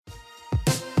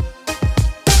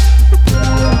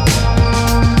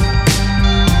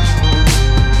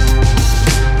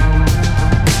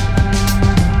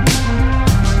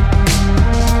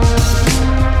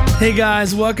Hey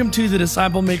guys, welcome to the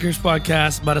Disciple Makers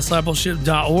Podcast by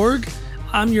discipleship.org.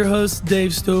 I'm your host,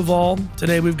 Dave Stovall.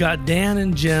 Today we've got Dan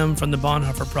and Jim from the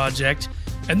Bonhoeffer Project,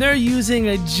 and they're using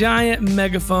a giant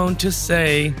megaphone to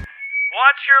say,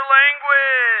 "Watch your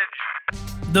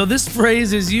language!" Though this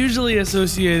phrase is usually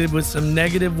associated with some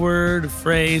negative word,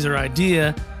 phrase, or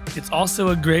idea, it's also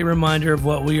a great reminder of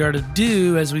what we are to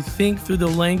do as we think through the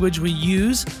language we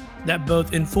use that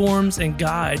both informs and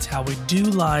guides how we do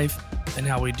life and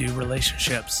how we do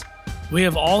relationships. We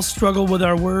have all struggled with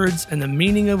our words and the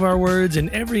meaning of our words in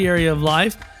every area of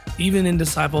life, even in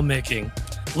disciple making.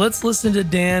 Let's listen to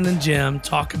Dan and Jim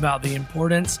talk about the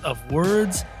importance of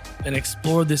words and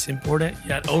explore this important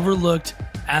yet overlooked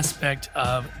aspect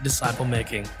of disciple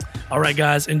making. All right,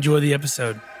 guys, enjoy the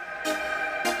episode.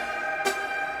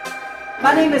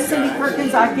 My name is Cindy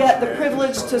Perkins. I get the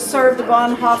privilege to serve the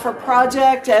Bonhoeffer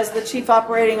Project as the Chief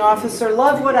Operating Officer.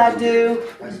 Love what I do.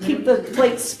 Keep the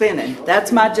plate spinning.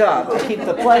 That's my job, to keep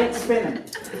the plate spinning.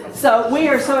 So we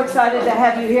are so excited to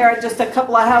have you here. Just a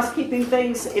couple of housekeeping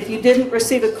things. If you didn't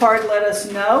receive a card, let us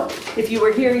know. If you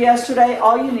were here yesterday,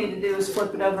 all you need to do is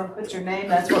flip it over and put your name.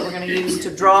 That's what we're going to use to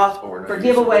draw for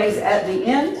giveaways at the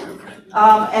end.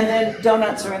 And then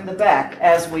donuts are in the back,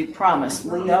 as we promised.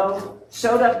 Leo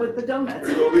showed up with the donuts.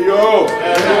 Leo!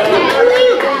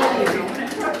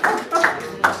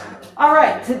 All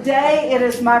right, today it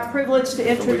is my privilege to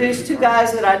introduce two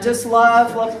guys that I just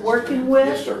love working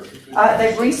with.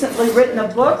 They've recently written a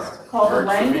book called The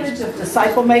Language of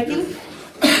Disciple Making,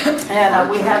 and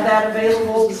we have that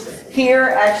available here.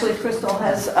 Actually, Crystal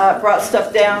has brought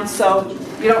stuff down, so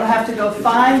you don't have to go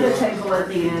find the table at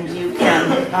the end. You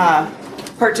can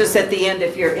purchase at the end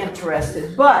if you're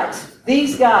interested. But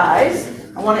these guys,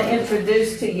 I want to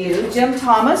introduce to you Jim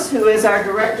Thomas, who is our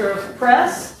Director of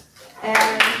Press,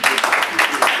 and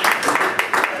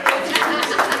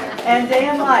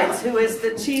Dan Leitz, who is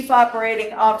the Chief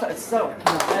Operating Officer. So,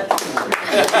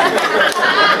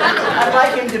 I'd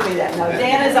like him to be that. No,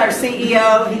 Dan is our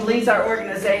CEO. He leads our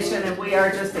organization, and we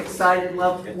are just excited,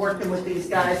 love working with these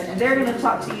guys. And they're going to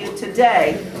talk to you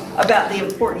today about the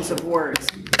importance of words,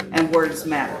 and words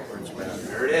matter.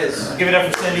 There it is. Give it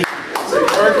up for Cindy.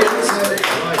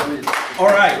 All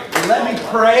right, let me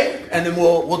pray, and then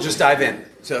we'll just dive in.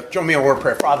 So join me in a word of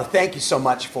prayer. Father, thank you so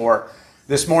much for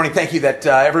this morning. Thank you that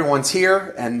everyone's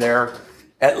here and they're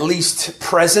at least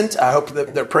present. I hope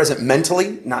that they're present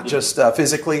mentally, not just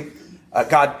physically.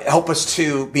 God, help us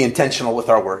to be intentional with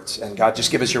our words. And God,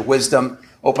 just give us your wisdom.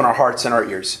 Open our hearts and our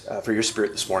ears for your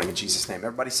spirit this morning in Jesus' name.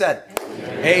 Everybody said,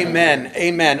 Amen.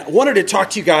 Amen. I wanted to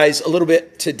talk to you guys a little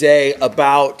bit today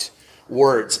about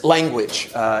words,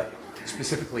 language,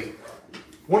 specifically.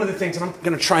 One of the things, and I'm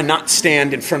going to try not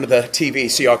stand in front of the TV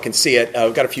so y'all can see it.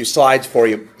 We've got a few slides for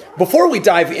you. Before we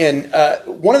dive in,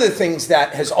 one of the things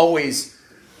that has always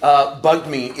bugged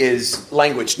me is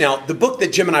language. Now, the book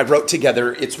that Jim and I wrote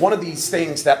together, it's one of these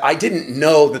things that I didn't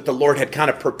know that the Lord had kind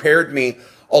of prepared me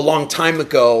a long time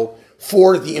ago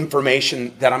for the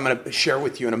information that I'm going to share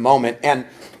with you in a moment. And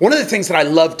one of the things that I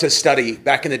loved to study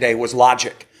back in the day was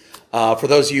logic. For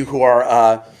those of you who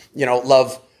are,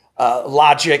 love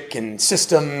logic and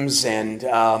systems and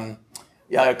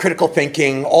critical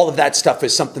thinking, all of that stuff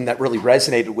is something that really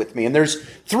resonated with me. And there's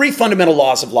three fundamental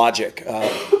laws of logic: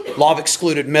 law of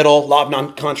excluded middle, law of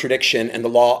non-contradiction, and the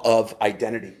law of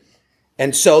identity.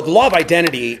 And so the law of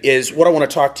identity is what I want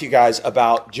to talk to you guys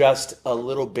about just a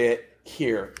little bit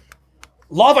here.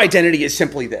 Law of identity is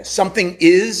simply this: something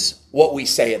is what we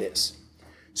say it is.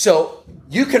 So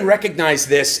you can recognize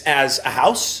this as a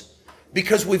house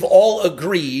because we've all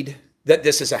agreed that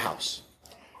this is a house,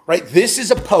 right? This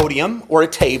is a podium or a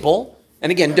table. And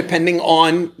again, depending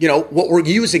on, what we're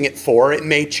using it for, it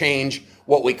may change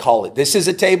what we call it. This is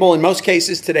a table. In most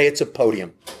cases today, it's a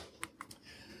podium.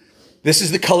 This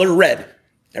is the color red.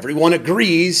 Everyone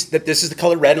agrees that this is the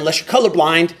color red, unless you're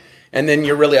colorblind. And then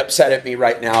you're really upset at me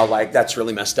right now. Like, that's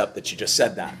really messed up that you just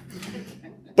said that.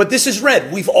 But this is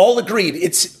red. We've all agreed.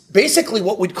 It's basically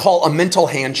what we'd call a mental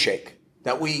handshake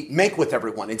that we make with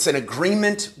everyone. It's an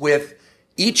agreement with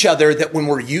each other that when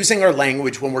we're using our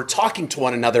language, when we're talking to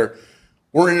one another,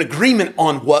 we're in agreement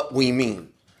on what we mean.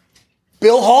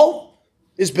 Bill Hall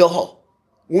is Bill Hall.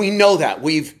 We know that.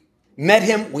 We've met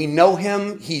him. We know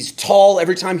him. He's tall.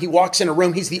 Every time he walks in a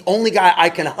room, he's the only guy I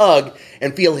can hug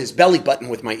and feel his belly button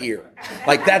with my ear.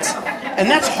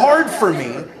 That's hard for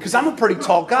me because I'm a pretty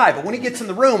tall guy. But when he gets in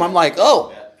the room, I'm like,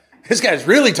 oh, this guy's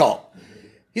really tall.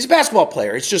 He's a basketball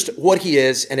player. It's just what he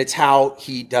is, and it's how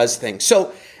he does things.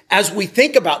 So as we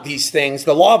think about these things,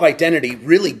 the law of identity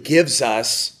really gives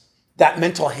us that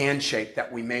mental handshake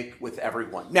that we make with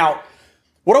everyone. Now,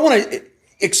 what I want to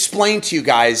explain to you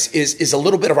guys is a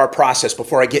little bit of our process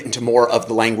before I get into more of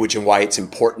the language and why it's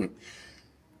important.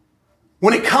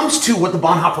 When it comes to what the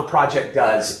Bonhoeffer Project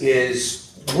does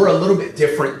is we're a little bit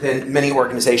different than many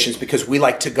organizations because we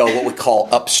like to go what we call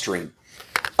upstream.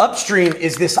 Upstream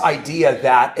is this idea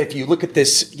that if you look at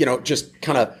this, just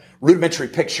kind of rudimentary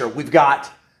picture, we've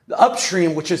got the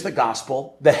upstream, which is the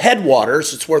gospel, the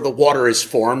headwaters, it's where the water is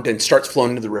formed and starts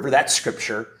flowing into the river, that's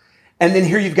scripture. And then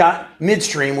here you've got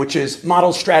midstream, which is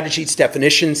models, strategies,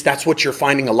 definitions. That's what you're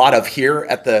finding a lot of here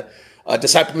at the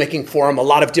Disciple Making Forum, a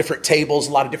lot of different tables,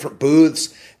 a lot of different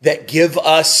booths that give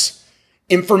us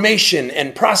information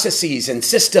and processes and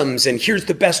systems, and here's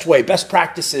the best way, best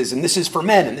practices, and this is for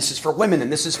men, and this is for women,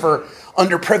 and this is for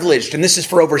underprivileged, and this is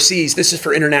for overseas, this is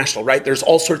for international, right? There's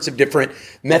all sorts of different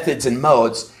methods and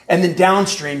modes. And then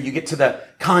downstream, you get to the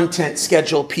content,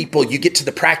 schedule, people, you get to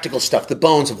the practical stuff, the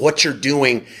bones of what you're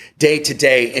doing day to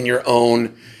day in your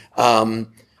own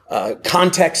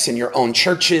context, in your own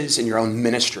churches, in your own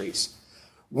ministries.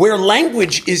 Where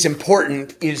language is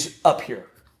important is up here.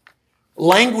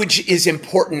 Language is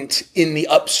important in the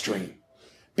upstream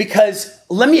because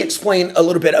let me explain a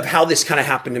little bit of how this kind of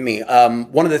happened to me.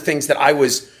 One of the things that I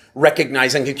was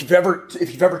recognizing, if you've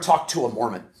ever talked to a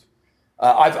Mormon,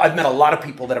 I've met a lot of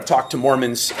people that have talked to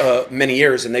Mormons many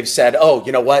years, and they've said, "Oh,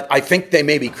 you know what? I think they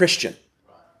may be Christian,"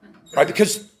 right?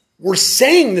 Because we're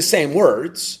saying the same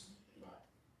words,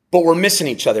 but we're missing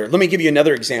each other. Let me give you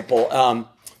another example.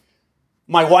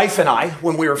 My wife and I,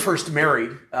 when we were first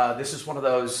married, this is one of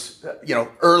those,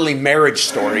 early marriage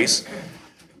stories.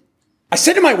 I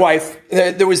said to my wife,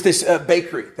 there was this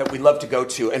bakery that we loved to go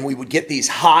to, and we would get these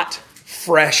hot,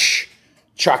 fresh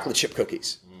chocolate chip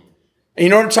cookies. And you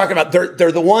know what I'm talking about?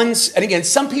 They're the ones, and again,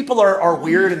 some people are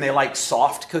weird and they like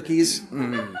soft cookies.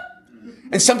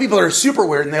 And some people are super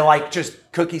weird and they like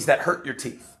just cookies that hurt your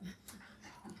teeth.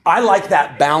 I like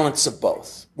that balance of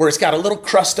both, where it's got a little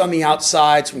crust on the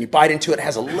outside, so when you bite into it, it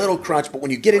has a little crunch, but when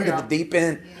you get into the deep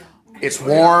end, it's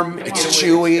warm, it's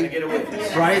chewy,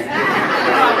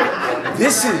 right?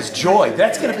 This is joy.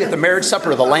 That's going to be at the marriage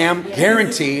supper of the Lamb,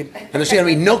 guaranteed, and there's going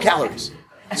to be no calories.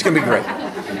 It's going to be great.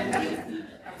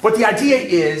 But the idea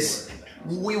is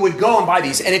we would go and buy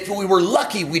these, and if we were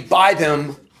lucky, we'd buy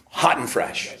them hot and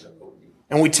fresh.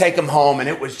 And we'd take them home, and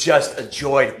it was just a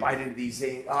joy to bite into these.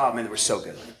 Oh, man, they were so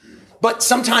good. But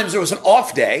sometimes there was an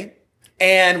off day,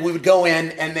 and we would go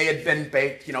in, and they had been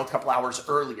baked, a couple hours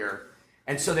earlier.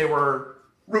 And so they were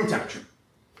room temperature.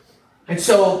 And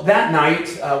so that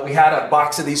night, we had a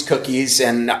box of these cookies,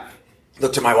 and I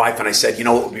looked at my wife, and I said, you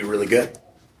know what would be really good?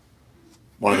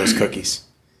 One of those cookies.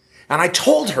 And I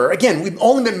told her, again, we've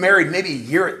only been married maybe a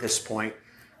year at this point,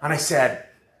 and I said,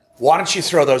 why don't you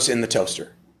throw those in the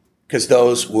toaster? Because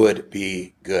those would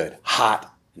be good,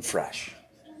 hot and fresh.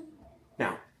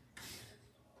 Now,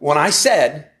 when I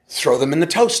said throw them in the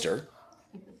toaster,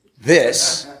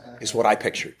 this is what I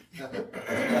pictured.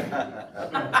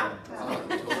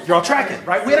 You're all tracking,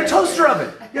 right? We had a toaster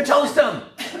oven. You toast them.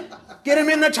 Get them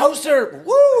in the toaster.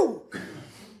 Woo!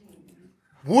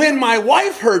 When my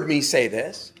wife heard me say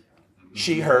this,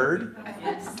 she heard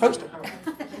toaster.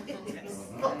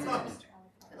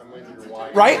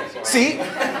 Right? See?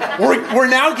 We're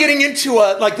now getting into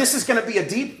this is going to be a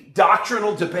deep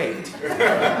doctrinal debate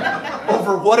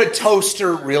over what a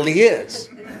toaster really is.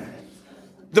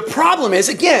 The problem is,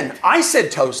 again, I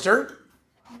said toaster.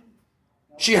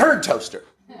 She heard toaster.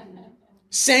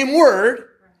 Same word,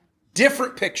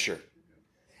 different picture.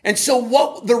 And so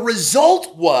what the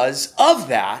result was of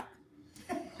that,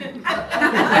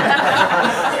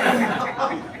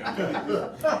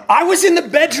 I was in the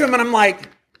bedroom and I'm like,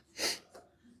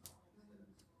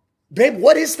 babe,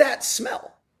 what is that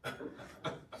smell?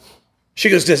 She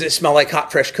goes, does it smell like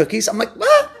hot, fresh cookies? I'm like,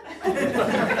 what?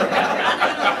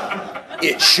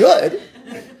 It should,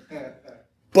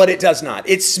 but it does not.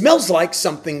 It smells like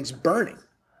something's burning.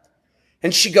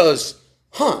 And she goes,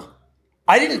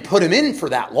 I didn't put them in for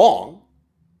that long.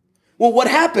 Well, what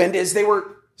happened is they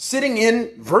were sitting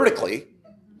in vertically,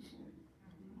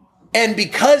 and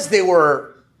because they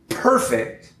were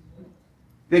perfect,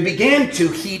 they began to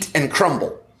heat and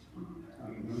crumble.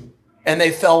 And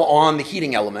they fell on the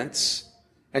heating elements.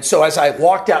 And so as I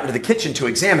walked out into the kitchen to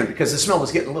examine, because the smell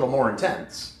was getting a little more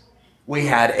intense, we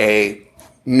had a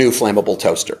new flammable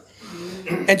toaster.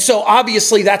 And so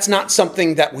obviously that's not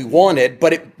something that we wanted,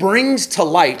 but it brings to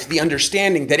light the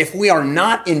understanding that if we are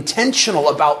not intentional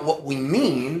about what we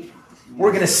mean,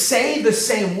 we're going to say the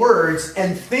same words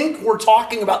and think we're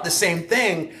talking about the same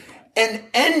thing and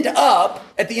end up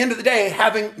at the end of the day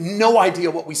having no idea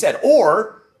what we said.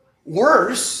 Or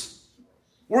worse,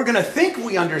 we're going to think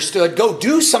we understood, go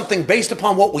do something based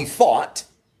upon what we thought,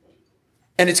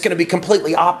 and it's going to be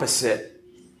completely opposite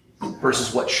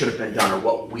versus what should have been done or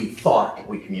what we thought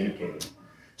we communicated.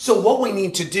 So what we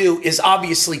need to do is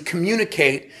obviously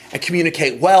communicate and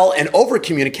communicate well and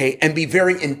over-communicate and be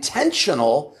very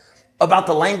intentional about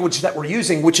the language that we're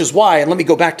using, which is why, and let me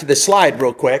go back to this slide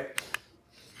real quick,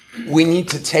 we need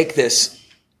to take this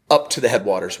up to the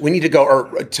headwaters. We need to go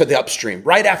or to the upstream.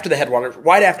 Right after the headwaters,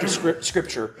 right after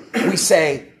scripture, we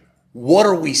say, what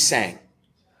are we saying?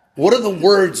 What do the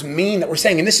words mean that we're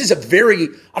saying? And this is a very,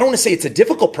 I don't want to say it's a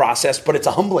difficult process, but it's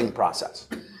a humbling process,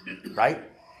 right?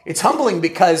 It's humbling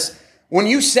because when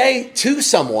you say to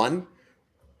someone,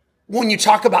 when you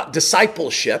talk about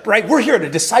discipleship, right? We're here at a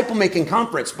disciple-making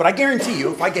conference, but I guarantee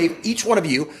you, if I gave each one of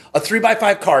you a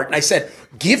 3x5 card and I said,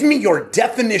 give me your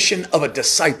definition of a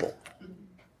disciple,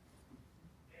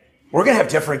 we're going to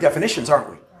have different definitions,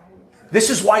 aren't we? This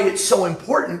is why it's so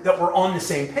important that we're on the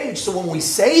same page. So when we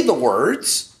say the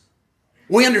words,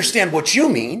 we understand what you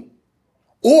mean.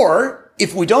 Or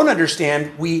if we don't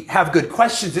understand, we have good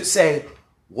questions that say,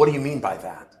 what do you mean by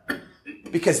that?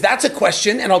 Because that's a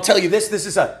question, and I'll tell you this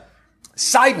is a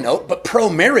side note, but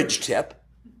pro-marriage tip.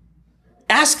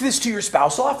 Ask this to your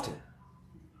spouse often.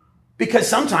 Because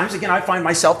sometimes, again, I find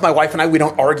myself, my wife and I, we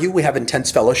don't argue. We have intense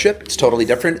fellowship. It's totally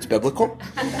different. It's biblical.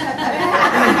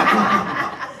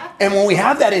 And when we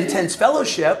have that intense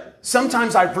fellowship,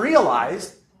 sometimes I've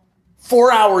realized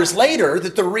 4 hours later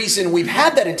that the reason we've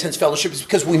had that intense fellowship is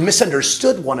because we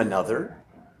misunderstood one another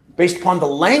based upon the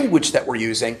language that we're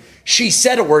using. She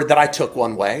said a word that I took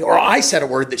one way, or I said a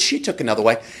word that she took another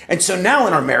way. And so now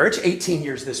in our marriage, 18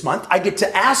 years this month, I get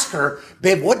to ask her,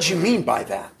 babe, what do you mean by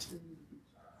that?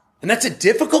 And that's a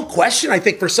difficult question, I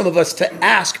think, for some of us to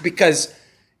ask because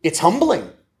it's humbling.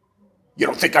 You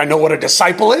don't think I know what a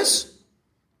disciple is?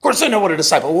 Of course I know what a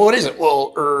disciple. Well, what is it?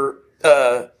 Well,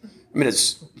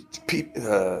 it's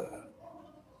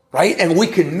right? And we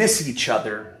can miss each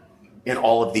other in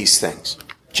all of these things.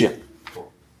 Jim.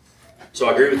 So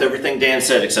I agree with everything Dan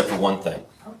said except for one thing.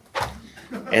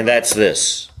 And that's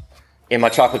this. In my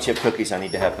chocolate chip cookies, I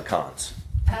need to have pecans.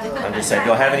 I'm just saying,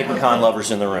 do I have any pecan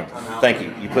lovers in the room? Thank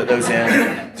you. You put those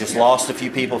in. Just lost a few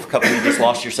people. A couple of you just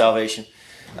lost your salvation.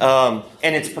 And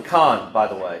it's pecan, by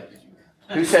the way.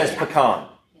 Who says pecan?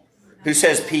 Who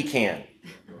says pecan?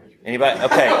 Anybody?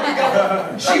 Okay.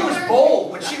 She was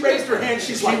bold. When she raised her hand,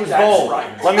 she was bold.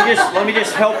 Right. Let me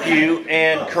just help you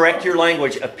and correct your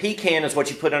language. A pecan is what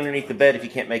you put underneath the bed if you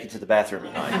can't make it to the bathroom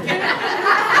at night.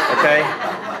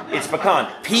 Okay? It's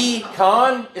pecan.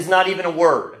 Pecan is not even a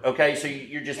word. Okay? So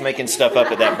you're just making stuff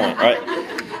up at that point, right?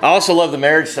 I also love the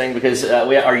marriage thing because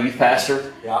our youth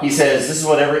pastor, he says this is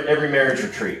what every marriage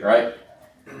retreat, right?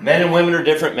 Men and women are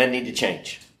different. Men need to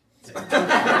change. There you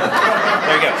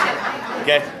go.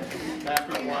 Okay?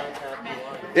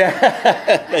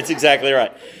 Yeah, that's exactly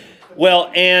right.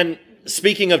 Well, and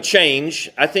speaking of change,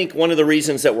 I think one of the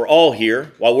reasons that we're all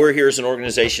here, while we're here as an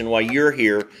organization, while you're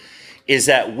here, is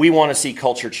that we want to see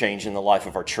culture change in the life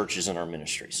of our churches and our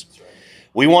ministries.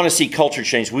 We want to see culture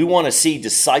change. We want to see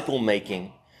disciple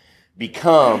making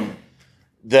become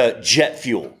the jet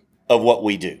fuel of what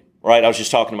we do. Right? I was just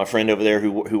talking to my friend over there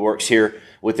who works here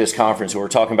with this conference, and we were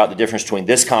talking about the difference between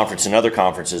this conference and other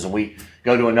conferences. And we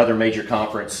go to another major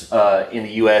conference in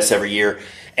the U.S. every year.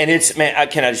 And it's, man,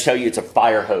 can I just tell you, it's a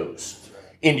fire hose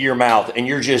into your mouth. And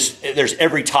there's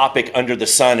every topic under the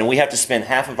sun. And we have to spend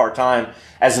half of our time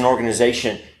as an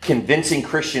organization convincing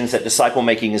Christians that disciple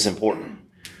making is important.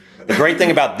 The great thing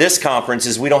about this conference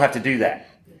is we don't have to do that.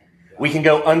 We can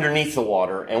go underneath the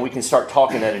water and we can start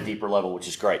talking at a deeper level, which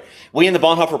is great. We in the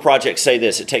Bonhoeffer Project say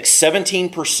this: it takes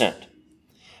 17%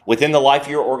 within the life of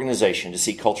your organization to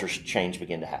see culture change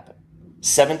begin to happen.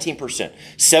 17%.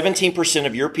 17%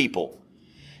 of your people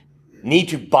need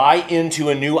to buy into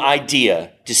a new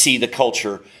idea to see the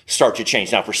culture start to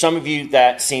change. Now, for some of you,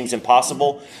 that seems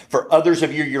impossible. For others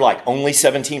of you, you're like, only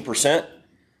 17%?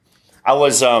 I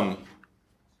was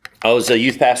a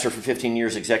youth pastor for 15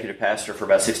 years, executive pastor for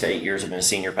about 6 to 8 years. I've been a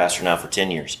senior pastor now for 10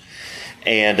 years.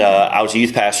 And I was a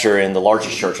youth pastor in the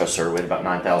largest church I served. We had about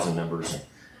 9,000 members.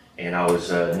 And I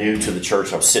was new to the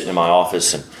church. I was sitting in my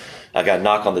office, and I got a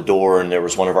knock on the door, and there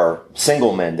was one of our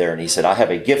single men there. And he said, I have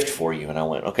a gift for you. And I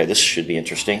went, okay, this should be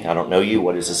interesting. I don't know you.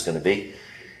 What is this going to be?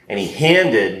 And he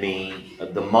handed me a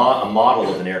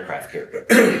model of an aircraft carrier.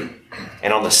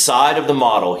 And on the side of the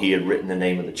model, he had written the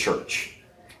name of the church.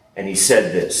 And he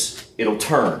said this: it'll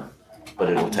turn, but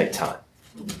it'll take time.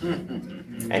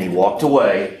 And he walked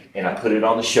away, and I put it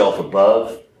on the shelf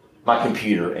above my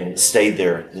computer, and it stayed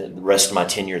there the rest of my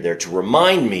tenure there to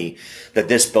remind me that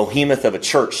this behemoth of a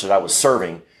church that I was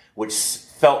serving, which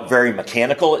felt very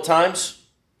mechanical at times,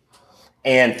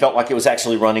 and felt like it was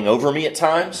actually running over me at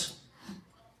times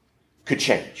could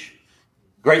change.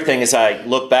 Great thing is I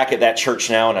look back at that church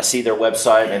now and I see their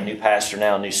website and new pastor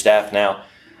now, new staff now.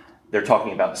 They're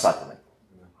talking about discipling.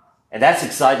 And that's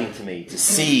exciting to me to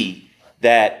see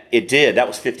that it did. That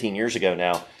was 15 years ago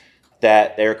now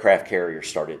that the aircraft carrier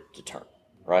started to turn,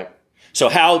 right? So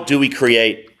how do we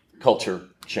create culture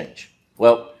change?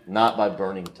 Well, not by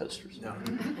burning toasters. No.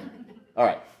 All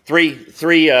right,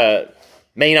 three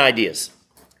main ideas.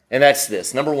 And that's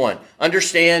this. Number one,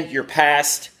 understand your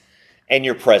past and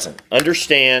your present.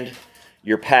 Understand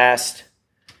your past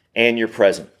and your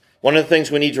present. One of the things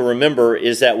we need to remember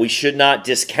is that we should not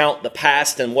discount the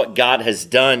past and what God has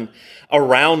done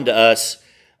around us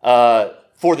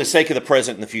for the sake of the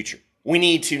present and the future. We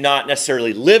need to not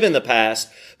necessarily live in the past,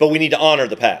 but we need to honor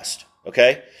the past,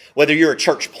 okay? Whether you're a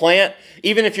church plant,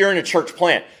 even if you're in a church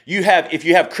plant, if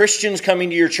you have Christians coming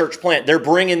to your church plant, they're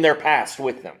bringing their past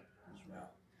with them.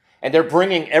 And they're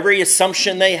bringing every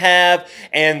assumption they have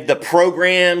and the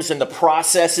programs and the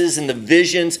processes and the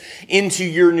visions into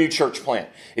your new church plant.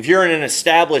 If you're in an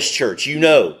established church, you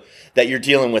know that you're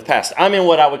dealing with past. I'm in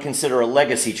what I would consider a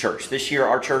legacy church. This year,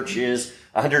 our church is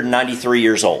 193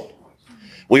 years old.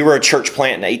 We were a church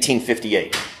plant in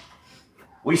 1858.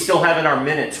 We still have in our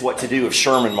minutes what to do if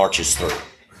Sherman marches through.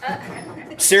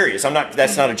 Serious.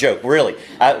 That's not a joke, really.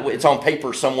 It's on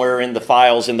paper somewhere in the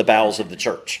files in the bowels of the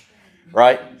church,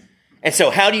 right? And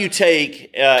so how do you take,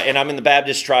 and I'm in the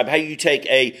Baptist tribe, how do you take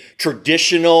a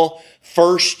traditional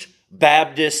First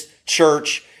Baptist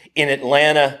church in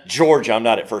Atlanta, Georgia, I'm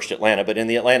not at First Atlanta, but in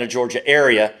the Atlanta, Georgia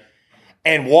area,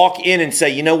 and walk in and say,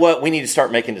 you know what, we need to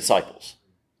start making disciples.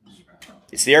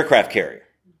 It's the aircraft carrier,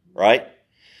 right?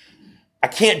 I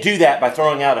can't do that by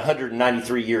throwing out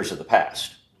 193 years of the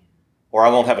past, or I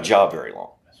won't have a job very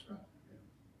long.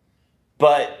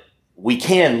 But we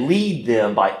can lead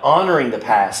them by honoring the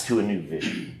past to a new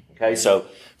vision. Okay, so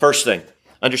first thing,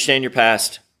 understand your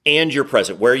past and your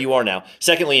present, where you are now.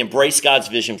 Secondly, embrace God's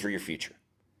vision for your future.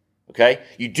 Okay,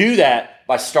 you do that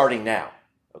by starting now.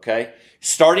 Okay,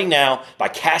 starting now by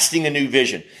casting a new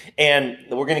vision. And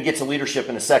we're going to get to leadership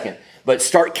in a second, but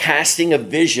start casting a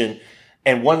vision.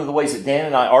 And one of the ways that Dan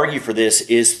and I argue for this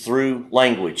is through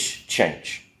language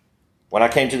change. When I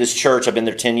came to this church, I've been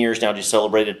there 10 years now, just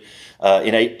celebrated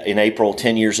in April,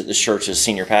 10 years at this church as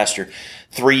senior pastor.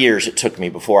 3 years it took me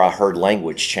before I heard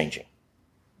language changing.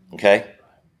 Okay?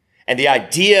 And the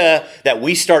idea that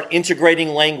we start integrating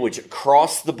language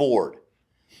across the board,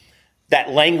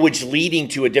 that language leading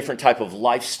to a different type of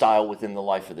lifestyle within the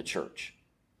life of the church.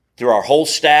 Through our whole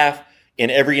staff, in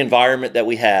every environment that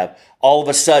we have, all of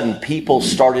a sudden people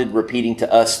started repeating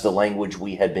to us the language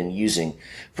we had been using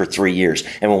for 3 years.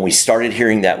 And when we started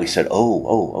hearing that, we said,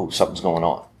 oh, something's going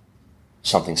on.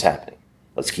 Something's happening.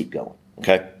 Let's keep going.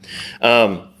 Okay.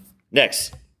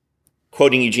 Next,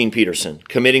 quoting Eugene Peterson,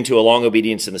 committing to a long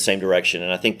obedience in the same direction.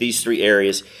 And I think these three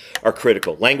areas are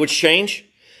critical. Language change.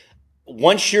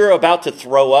 Once you're about to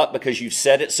throw up because you've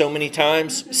said it so many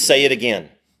times, say it again.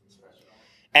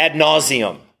 Ad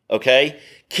nauseum. Okay?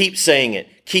 Keep saying it.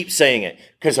 Keep saying it.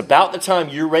 Because about the time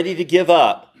you're ready to give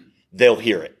up, they'll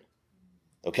hear it.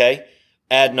 Okay?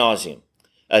 Ad nauseum.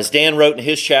 As Dan wrote in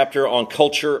his chapter on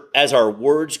culture, as our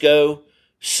words go,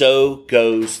 so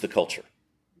goes the culture.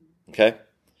 Okay?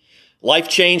 Life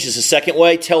change is the second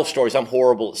way. Tell stories. I'm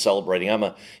horrible at celebrating.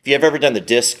 If you have ever done the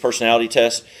DISC personality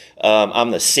test,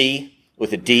 I'm the C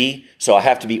with a D, so I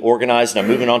have to be organized and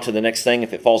I'm moving on to the next thing.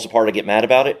 If it falls apart, I get mad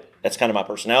about it. That's kind of my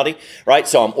personality, right?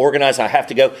 So I'm organized. I have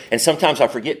to go. And sometimes I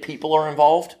forget people are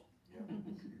involved,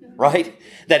 right?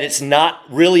 That it's not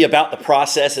really about the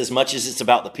process as much as it's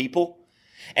about the people.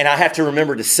 And I have to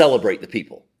remember to celebrate the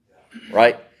people,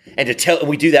 right? And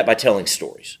we do that by telling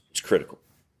stories. It's critical.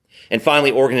 And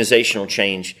finally, organizational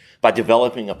change by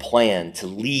developing a plan to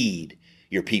lead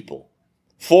your people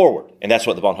forward. And that's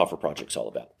what the Bonhoeffer Project's all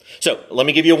about. So let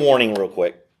me give you a warning real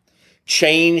quick.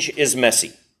 Change is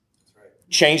messy.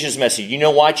 Change is messy. You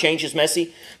know why change is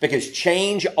messy? Because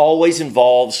change always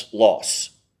involves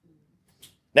loss.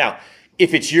 Now,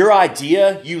 if it's your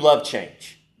idea, you love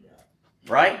change.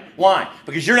 Right? Why?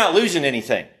 Because you're not losing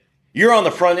anything. You're on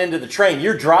the front end of the train.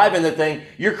 You're driving the thing.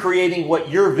 You're creating what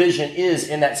your vision is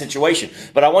in that situation.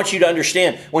 But I want you to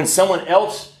understand, when someone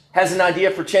else has an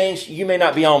idea for change, you may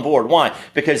not be on board. Why?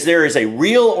 Because there is a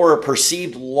real or a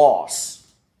perceived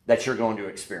loss that you're going to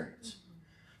experience.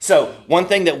 So one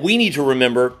thing that we need to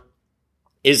remember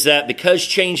is that because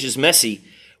change is messy,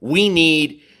 we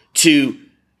need to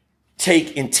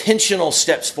take intentional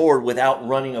steps forward without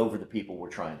running over the people we're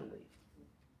trying to lead.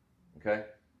 Okay?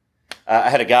 I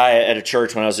had a guy at a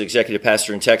church when I was executive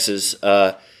pastor in Texas.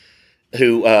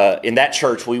 who in that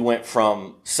church, we went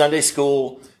from Sunday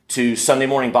school to Sunday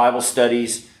morning Bible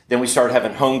studies. Then we started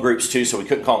having home groups too, so we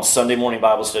couldn't call them Sunday morning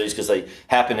Bible studies because they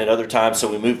happen at other times. So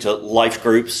we moved to life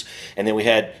groups, and then we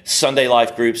had Sunday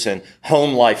life groups and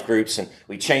home life groups, and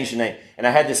we changed the name. And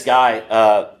I had this guy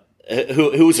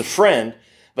who was a friend,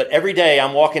 but every day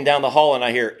I'm walking down the hall and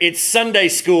I hear, "It's Sunday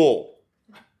school."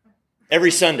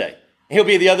 Every Sunday. He'll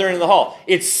be at the other end of the hall.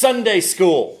 "It's Sunday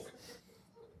school."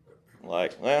 I'm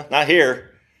like, well, not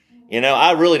here.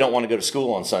 I really don't want to go to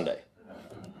school on Sunday.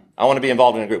 I want to be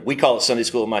involved in a group. We call it Sunday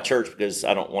school in my church because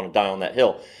I don't want to die on that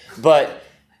hill. But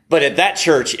at that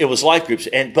church, it was life groups.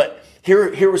 But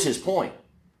here was his point.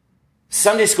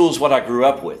 Sunday school is what I grew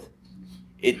up with.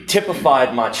 It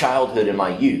typified my childhood and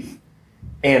my youth.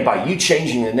 And by you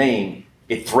changing the name,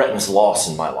 it threatens loss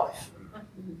in my life.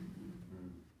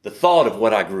 The thought of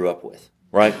what I grew up with,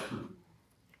 right?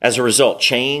 As a result,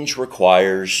 change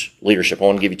requires leadership. I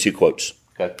want to give you 2 quotes.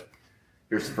 Okay.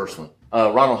 Here's the first one.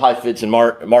 Ronald Heifetz and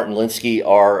Martin Linsky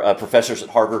are professors at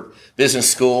Harvard Business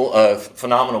School of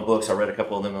phenomenal books. I read a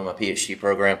couple of them in my PhD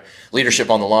program. Leadership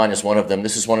on the Line is one of them.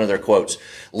 This is one of their quotes.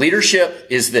 "Leadership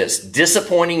is this: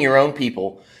 disappointing your own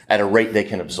people at a rate they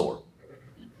can absorb."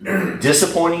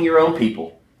 Disappointing your own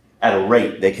people at a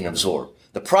rate they can absorb.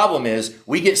 The problem is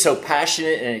we get so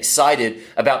passionate and excited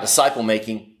about disciple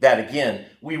making that, again,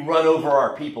 we run over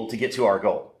our people to get to our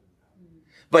goal.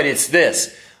 But it's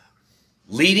this: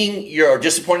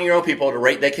 disappointing your own people at a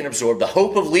rate they can absorb. The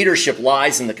hope of leadership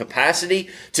lies in the capacity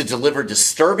to deliver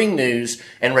disturbing news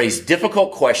and raise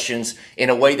difficult questions in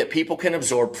a way that people can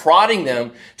absorb, prodding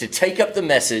them to take up the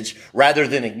message rather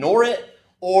than ignore it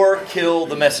or kill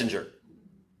the messenger.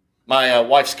 My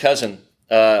wife's cousin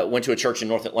went to a church in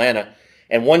North Atlanta,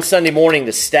 and one Sunday morning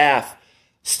the staff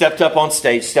stepped up on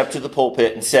stage, stepped to the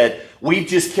pulpit and said, "We've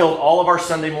just killed all of our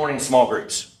Sunday morning small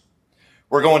groups.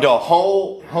 We're going to a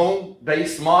whole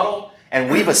home-based model, and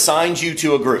we've assigned you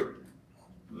to a group."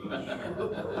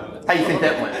 How do you think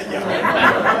that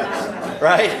went?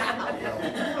 Right?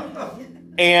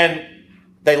 And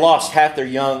they lost half their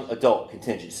young adult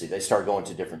contingency. They started going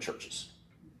to different churches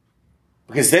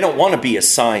because they don't want to be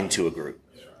assigned to a group.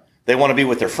 They want to be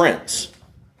with their friends.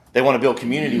 They want to build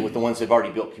community with the ones they've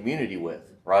already built community with,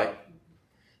 right?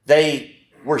 They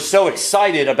were so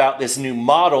excited about this new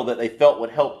model that they felt would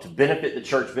help to benefit the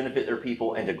church, benefit their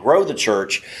people, and to grow the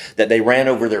church that they ran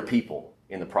over their people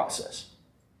in the process.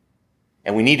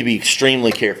 And we need to be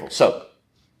extremely careful. So,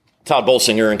 Todd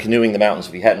Bolsinger in Canoeing the Mountains.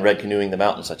 If you hadn't read Canoeing the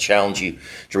Mountains, I challenge you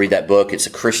to read that book. It's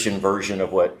a Christian version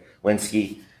of what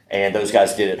Linsky and those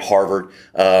guys did at Harvard.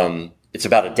 It's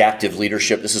about adaptive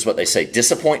leadership. This is what they say: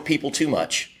 disappoint people too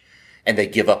much, and they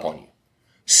give up on you.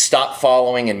 Stop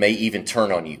following and may even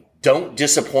turn on you. Don't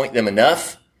disappoint them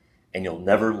enough, and you'll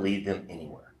never lead them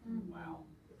anywhere. Wow.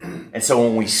 And so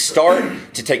when we start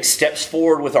to take steps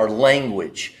forward with our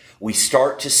language, we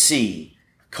start to see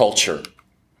culture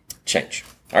change.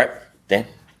 All right, Dan?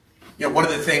 One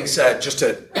of the things, just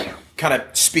to kind of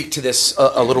speak to this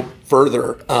a little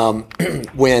further,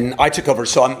 when I took over,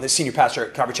 so I'm the senior pastor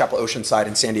at Calvary Chapel Oceanside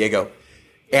in San Diego,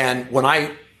 and when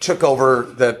I took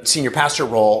over the senior pastor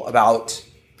role about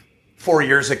 4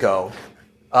 years ago,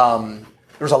 there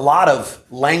was a lot of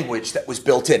language that was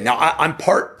built in. Now, I'm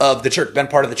part of the church, been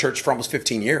part of the church for almost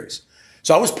 15 years.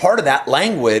 So I was part of that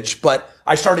language, but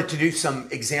I started to do some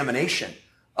examination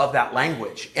of that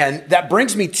language. And that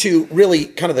brings me to really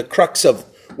kind of the crux of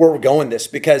where we're going this,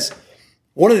 because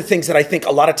one of the things that I think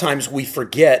a lot of times we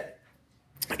forget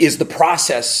is the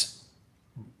process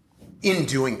in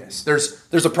doing this.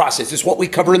 There's a process. It's what we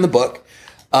cover in the book.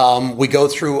 We go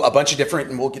through a bunch of different,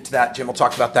 and we'll get to that, Jim will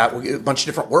talk about that, a bunch of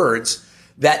different words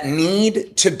that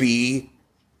need to be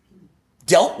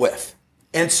dealt with.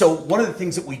 And so one of the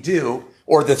things that we do,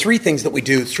 or the 3 things that we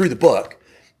do through the book,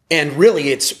 and really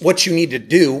it's what you need to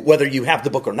do whether you have the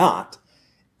book or not,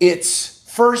 it's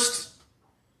first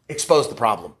expose the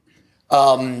problem.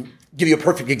 Give you a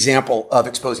perfect example of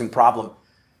exposing the problem.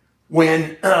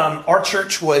 When our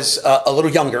church was a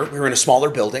little younger, we were in a smaller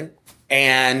building,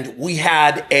 and we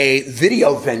had a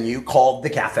video venue called The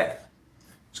Cafe.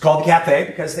 It's called The Cafe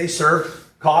because they served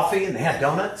coffee and they had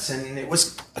donuts, and it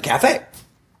was a cafe.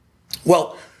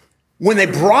 Well, when they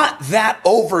brought that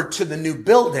over to the new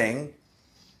building,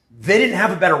 they didn't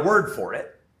have a better word for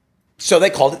it, so they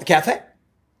called it The Cafe.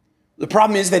 The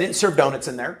problem is they didn't serve donuts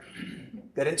in there.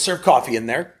 They didn't serve coffee in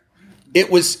there. It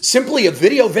was simply a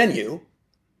video venue,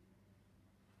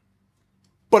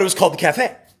 but it was called The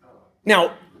Cafe.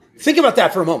 Now, think about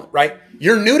that for a moment, right?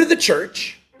 You're new to the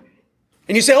church,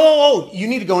 and you say, oh, you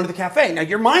need to go into the cafe. Now,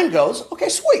 your mind goes, okay,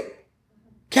 sweet,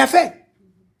 cafe.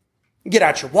 You get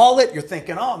out your wallet. You're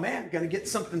thinking, oh man, I'm going to get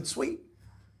something sweet.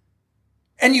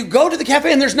 And you go to the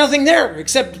cafe and there's nothing there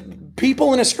except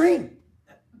people and a screen.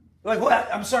 You're like, well,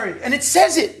 I'm sorry. And it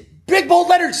says it. Big bold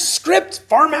letters, script,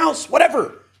 farmhouse,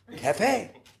 whatever.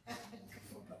 Cafe.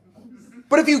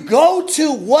 But if you go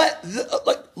to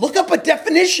look up a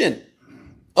definition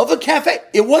of a cafe.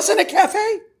 It wasn't a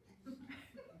cafe.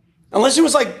 Unless it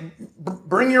was like,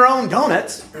 bring your own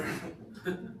donuts.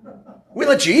 We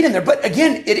let you eat in there. But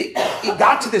again, it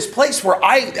got to this place where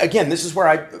this is where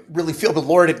I really feel the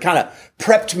Lord had kind of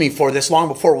prepped me for this long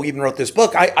before we even wrote this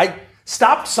book. I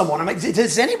stopped someone. I'm like,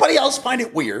 does anybody else find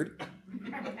it weird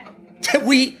that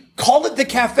we call it the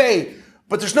cafe,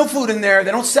 but there's no food in there.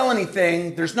 They don't sell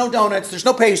anything. There's no donuts. There's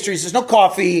no pastries. There's no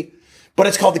coffee, but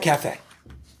it's called the cafe.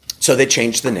 So they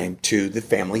changed the name to the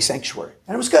Family Sanctuary,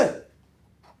 and it was good.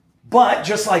 But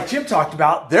just like Jim talked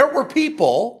about, there were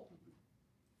people.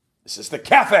 This is the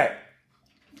cafe.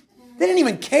 They didn't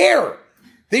even care.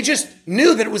 They just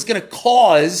knew that it was going to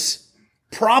cause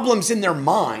problems in their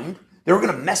mind. They were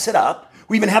going to mess it up.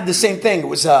 We even had the same thing. It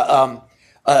was an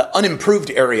unimproved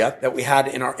area that we had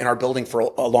in our building for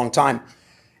a long time.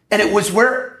 And it was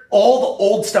where all the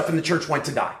old stuff in the church went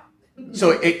to die.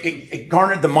 So it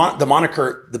garnered the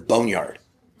moniker, the boneyard.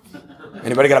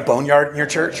 Anybody got a boneyard in your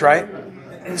church, right?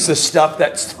 It's the stuff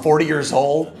that's 40 years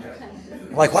old.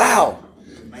 Like, wow.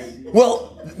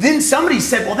 Well, then somebody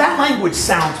said, well, that language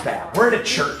sounds bad. We're at a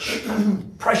church.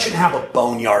 Probably shouldn't have a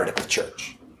boneyard at the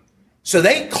church. So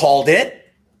they called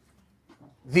it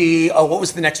what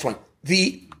was the next one?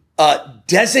 The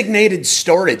designated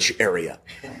storage area.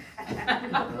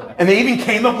 And they even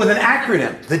came up with an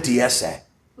acronym, the DSA.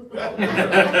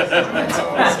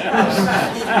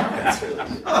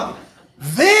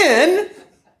 Then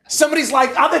somebody's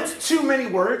like, oh, that's too many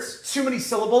words, too many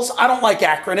syllables. I don't like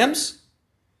acronyms.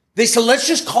 They said, let's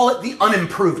just call it the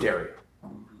unimproved area.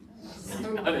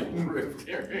 Unimproved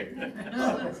area.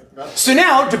 So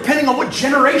now, depending on what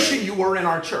generation you were in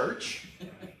our church,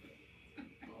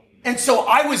 and so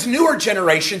I was newer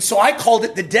generation, so I called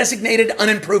it the designated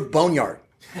unimproved boneyard.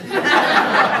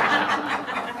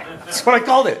 That's what I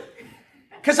called it.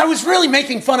 Because I was really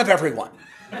making fun of everyone.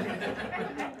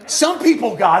 Some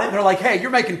people got it, and they're like, hey,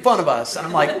 you're making fun of us. And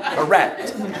I'm like,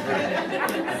 correct.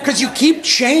 Because you keep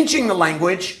changing the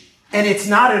language, and it's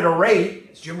not at a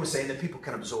rate, as Jim was saying, that people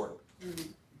can absorb.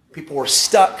 People were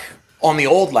stuck on the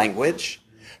old language,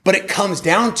 but it comes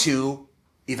down to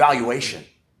evaluation.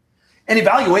 And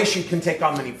evaluation can take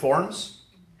on many forms.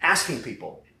 Asking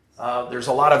people. There's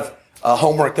a lot of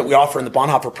homework that we offer in the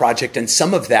Bonhoeffer Project, and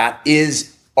some of that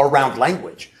is around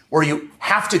language, where you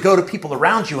have to go to people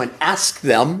around you and ask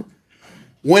them,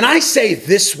 when I say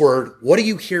this word, what do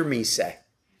you hear me say?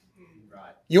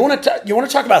 You want to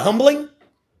talk about humbling?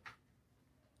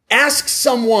 Ask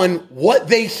someone what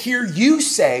they hear you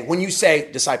say when you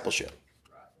say discipleship.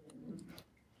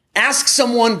 Ask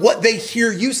someone what they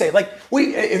hear you say. Like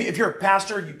if you're a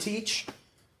pastor, you teach,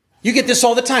 you get this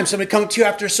all the time. Somebody comes to you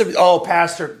after service, oh,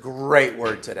 pastor, great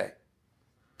word today.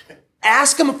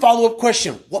 Ask them a follow-up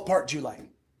question. What part do you like?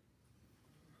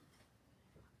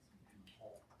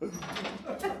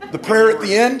 The prayer at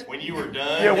the end? When you were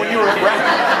done. Yeah, when you were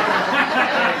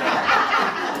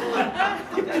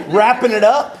wrapping it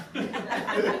up.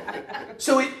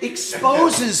 So it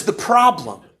exposes the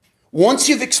problem. Once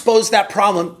you've exposed that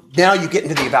problem, now you get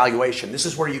into the evaluation. This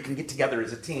is where you can get together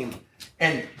as a team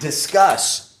and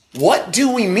discuss, what do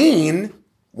we mean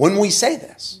when we say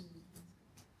this?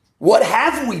 What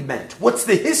have we meant? What's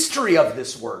the history of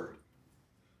this word?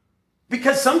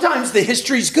 Because sometimes the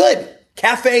history's good.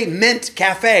 Cafe meant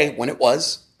cafe when it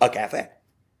was a cafe.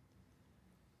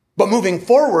 But moving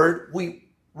forward, we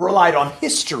relied on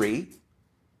history,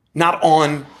 not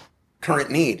on current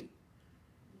need.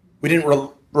 We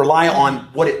didn't rely on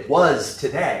what it was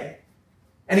today.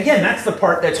 And again, that's the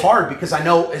part that's hard, because I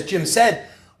know, as Jim said,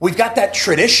 we've got that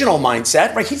traditional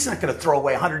mindset, right? He's not going to throw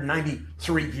away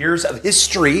 193 years of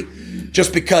history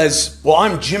just because, well,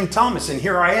 I'm Jim Thomas and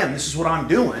here I am. This is what I'm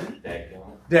doing.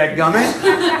 Dadgummit.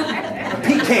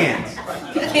 Pecans.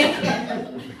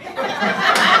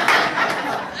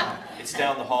 It's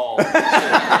down the hall.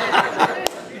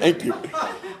 Thank you.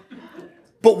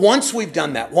 But once we've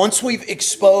done that, once we've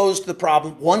exposed the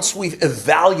problem, once we've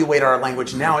evaluated our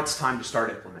language, now it's time to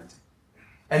start implementing.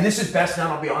 And this is best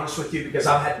done, I'll be honest with you, because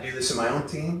I've had to do this in my own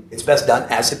team. It's best done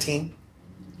as a team.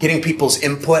 Getting people's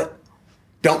input.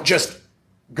 Don't just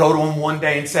go to them one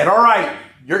day and say, all right,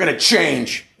 you're going to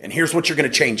change, and here's what you're going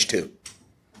to change to.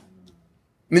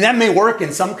 I mean, that may work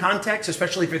in some contexts,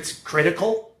 especially if it's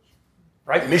critical,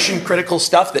 right? Mission critical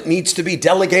stuff that needs to be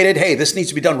delegated. Hey, this needs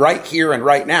to be done right here and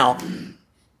right now.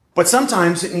 But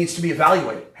sometimes it needs to be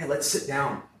evaluated. Hey, let's sit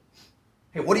down.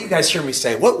 Hey, what do you guys hear me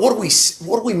say? What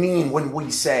do we mean when we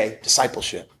say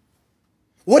discipleship?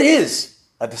 What is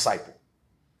a disciple?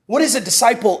 What is a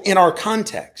disciple in our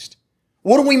context?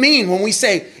 What do we mean when we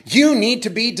say you need to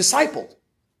be discipled?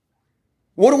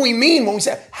 What do we mean when we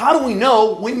say, how do we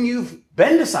know when you've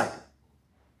been discipled?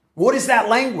 What is that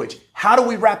language? How do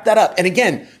we wrap that up? And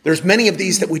again, there's many of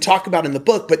these that we talk about in the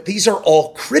book, but these are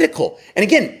all critical. And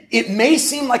again, it may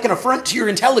seem like an affront to your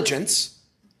intelligence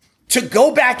to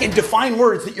go back and define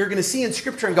words that you're going to see in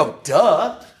Scripture and go,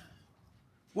 duh.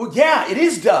 Well, yeah, it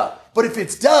is duh. But if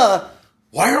it's duh,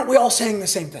 why aren't we all saying the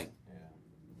same thing?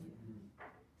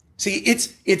 See,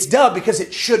 it's duh because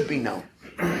it should be known.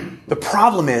 The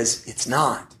problem is it's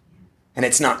not. And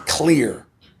it's not clear.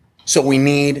 So we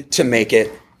need to make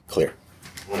it clear.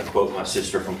 I want to quote my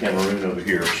sister from Cameroon over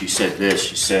here. She said this.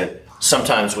 She said,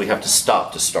 sometimes we have to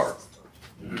stop to start.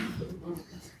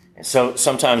 And so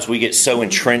sometimes we get so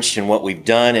entrenched in what we've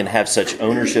done and have such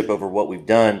ownership over what we've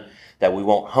done that we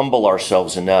won't humble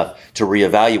ourselves enough to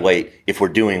reevaluate if we're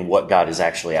doing what God is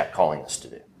actually calling us to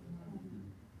do.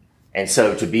 And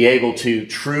so to be able to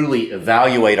truly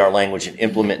evaluate our language and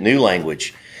implement new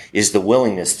language is the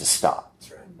willingness to stop.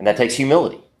 And that takes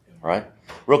humility, right?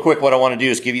 Real quick, what I want to do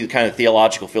is give you the kind of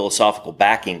theological, philosophical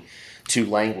backing to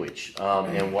language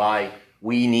and why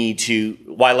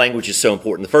language is so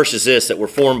important. The first is this, that we're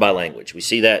formed by language. We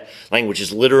see that language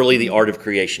is literally the art of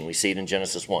creation. We see it in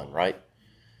Genesis 1, right?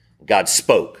 God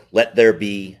spoke, let there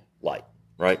be light,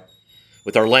 right?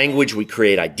 With our language, we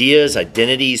create ideas,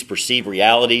 identities, perceive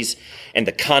realities, and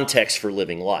the context for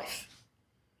living life.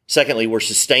 Secondly, we're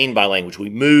sustained by language. We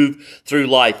move through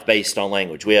life based on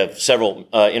language. We have several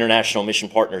international mission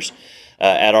partners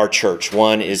at our church.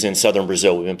 One is in southern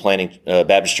Brazil. We've been planting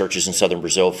Baptist churches in southern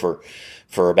Brazil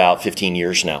for about 15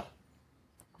 years now.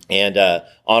 And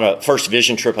on a first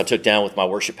vision trip I took down with my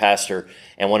worship pastor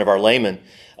and one of our laymen,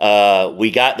 we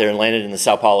got there and landed in the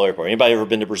Sao Paulo airport. Anybody ever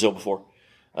been to Brazil before?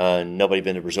 Nobody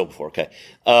been to Brazil before. Okay.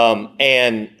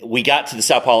 And we got to the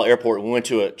Sao Paulo airport and we went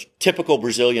to a typical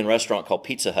Brazilian restaurant called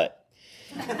Pizza Hut.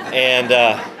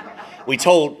 And, we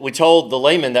told the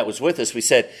layman that was with us, we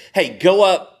said, hey, go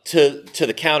up to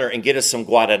the counter and get us some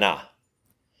Guaraná.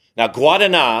 Now,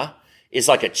 Guaraná is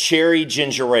like a cherry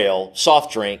ginger ale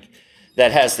soft drink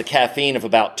that has the caffeine of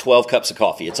about 12 cups of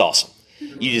coffee. It's awesome.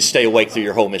 You just stay awake through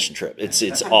your whole mission trip.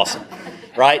 It's awesome.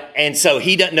 Right? And so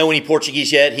he doesn't know any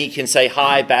Portuguese yet. He can say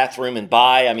hi, bathroom, and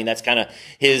bye. I mean, that's kind of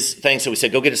his thing. So we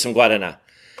said, go get us some Guaraná.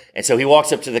 And so he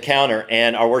walks up to the counter,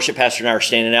 and our worship pastor and I are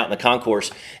standing out in the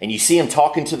concourse, and you see him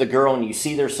talking to the girl, and you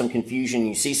see there's some confusion,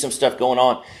 you see some stuff going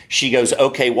on. She goes,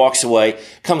 okay, walks away,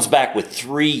 comes back with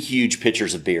 3 huge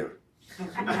pitchers of beer.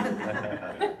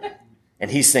 And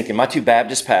he's thinking, my 2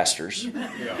 Baptist pastors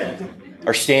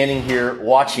are standing here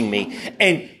watching me.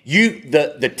 And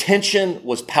the tension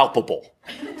was palpable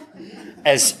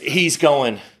as he's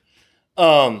going,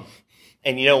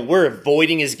 and we're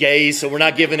avoiding his gaze, so we're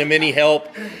not giving him any help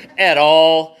at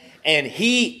all. And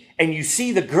you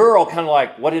see the girl kind of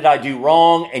like, what did I do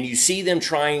wrong? And you see them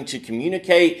trying to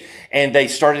communicate, and they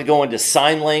started going to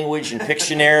sign language and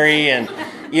Pictionary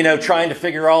and, trying to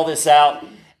figure all this out.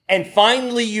 And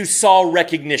finally you saw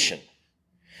recognition.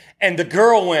 And the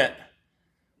girl went,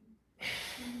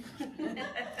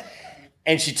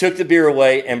 and she took the beer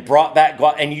away and brought back,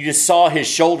 and you just saw his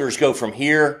shoulders go from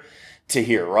here to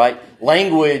here, right?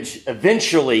 Language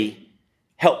eventually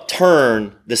helped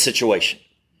turn the situation.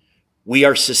 We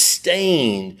are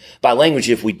sustained by language.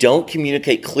 If we don't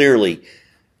communicate clearly,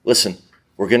 listen,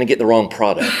 we're going to get the wrong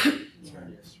product.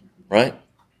 Right?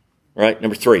 Right?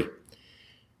 Number 3.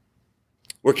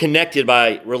 We're connected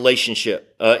by in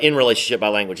relationship by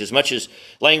language. As much as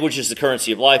language is the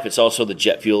currency of life, it's also the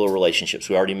jet fuel of relationships.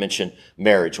 We already mentioned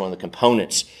marriage. One of the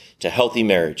components to healthy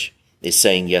marriage is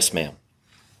saying yes, ma'am.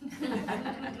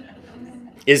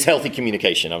 Is healthy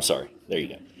communication. I'm sorry. There you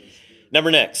go. Number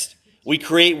next. We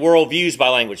create worldviews by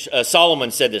language.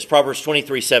 Solomon said this, Proverbs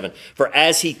 23:7. For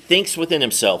as he thinks within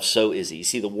himself, so is he. You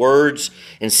see, the words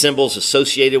and symbols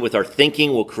associated with our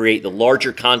thinking will create the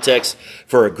larger context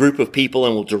for a group of people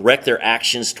and will direct their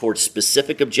actions towards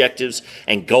specific objectives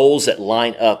and goals that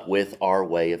line up with our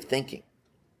way of thinking.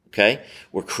 Okay?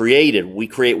 We create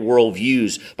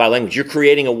worldviews by language. You're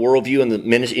creating a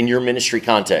worldview in your ministry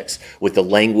context with the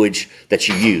language that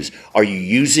you use. Are you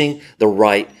using the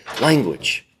right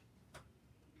language?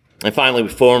 And finally, we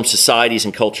form societies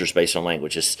and cultures based on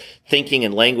language. As thinking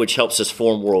and language helps us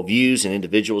form worldviews and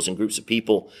individuals and groups of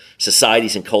people.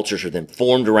 Societies and cultures are then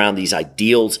formed around these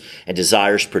ideals and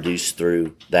desires produced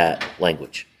through that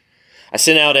language. I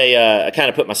sent out I kind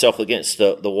of put myself against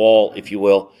the wall, if you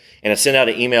will, and I sent out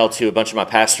an email to a bunch of my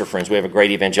pastor friends. We have a great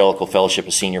evangelical fellowship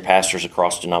of senior pastors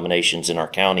across denominations in our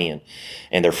county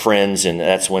and their friends. And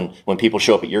that's when people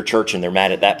show up at your church and they're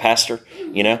mad at that pastor,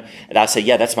 and I say,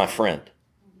 yeah, that's my friend.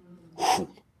 Whew.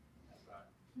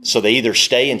 So they either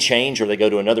stay and change or they go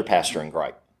to another pastor and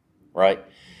gripe, right?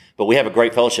 But we have a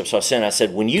great fellowship. So I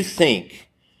said, when you think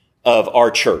of our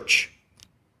church,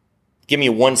 give me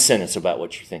one sentence about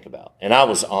what you think about. And I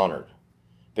was honored.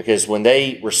 Because when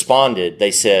they responded,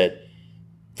 they said,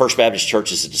 First Baptist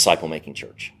Church is a disciple-making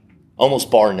church, almost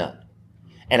bar none.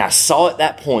 And I saw at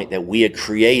that point that we had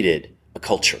created a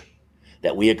culture,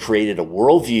 that we had created a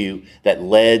worldview that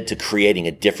led to creating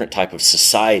a different type of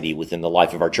society within the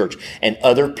life of our church. And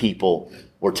other people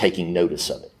were taking notice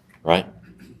of it, right?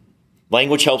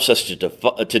 Language helps us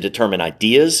to determine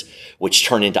ideas, which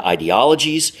turn into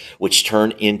ideologies, which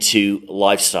turn into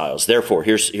lifestyles. Therefore,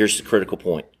 here's the critical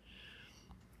point.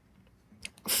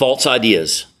 False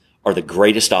ideas are the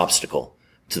greatest obstacle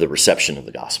to the reception of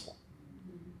the gospel.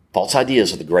 False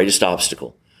ideas are the greatest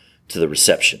obstacle to the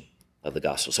reception of the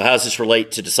gospel. So how does this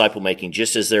relate to disciple making?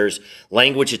 Just as there's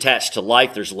language attached to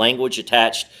life, there's language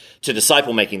attached to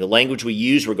disciple making. The language we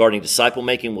use regarding disciple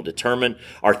making will determine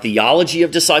our theology of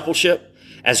discipleship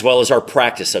as well as our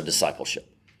practice of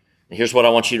discipleship. And here's what I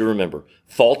want you to remember.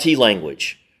 Faulty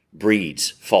language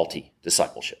breeds faulty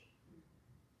discipleship.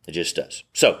 It just does.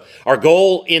 So our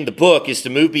goal in the book is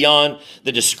to move beyond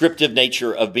the descriptive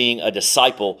nature of being a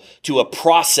disciple to a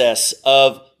process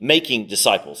of making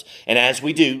disciples. And as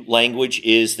we do, language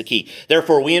is the key.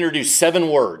 Therefore, we introduce 7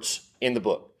 words in the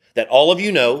book that all of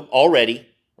you know already,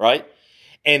 right?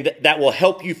 And that will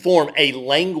help you form a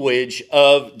language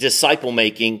of disciple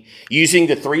making using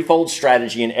the threefold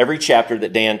strategy in every chapter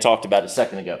that Dan talked about a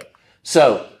second ago.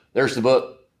 So there's the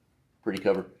book. Pretty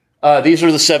cover. These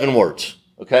are the 7 words.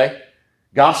 Okay?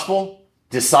 Gospel,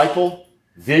 disciple,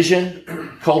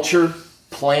 vision, culture,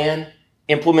 plan,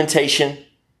 implementation,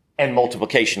 and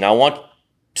multiplication. Now, I want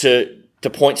to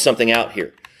point something out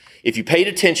here. If you paid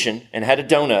attention and had a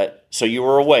donut so you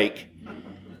were awake,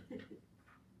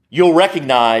 you'll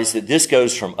recognize that this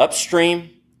goes from upstream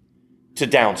to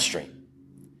downstream.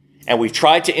 And we've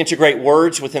tried to integrate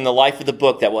words within the life of the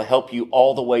book that will help you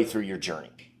all the way through your journey.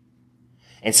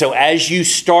 And so as you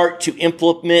start to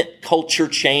implement culture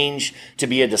change to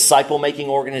be a disciple-making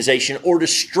organization or to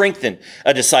strengthen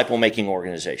a disciple-making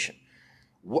organization,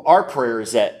 our prayer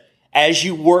is that as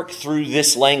you work through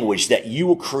this language, that you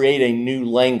will create a new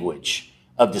language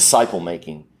of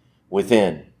disciple-making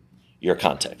within your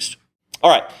context. All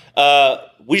right.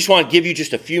 We just want to give you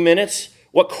just a few minutes.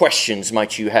 What questions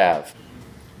might you have?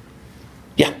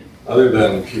 Yeah. Other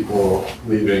than people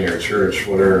leaving your church,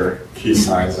 what are key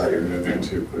signs that you're moving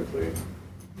too quickly?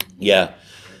 Yeah,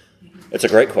 that's a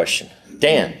great question.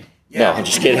 Dan? No, I'm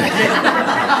just kidding.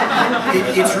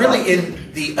 It's really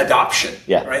in the adoption,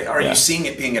 yeah. Right? Are you seeing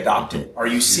it being adopted? Are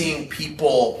you seeing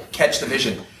people catch the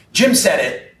vision? Jim said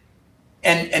it,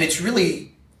 and it's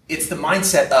the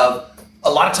mindset of a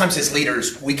lot of times as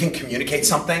leaders, we can communicate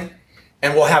something,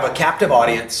 and we'll have a captive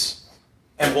audience,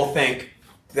 and we'll think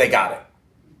they got it.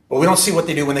 But we don't see what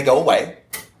they do when they go away.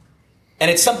 And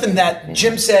it's something that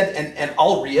Jim said, and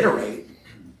I'll reiterate,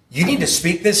 you need to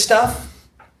speak this stuff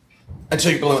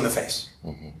until you're blue in the face.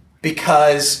 Mm-hmm.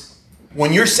 Because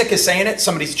when you're sick of saying it,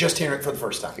 somebody's just hearing it for the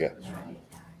first time. Yeah.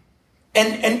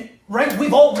 And right,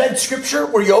 we've all read scripture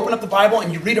where you open up the Bible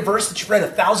and you read a verse that you've read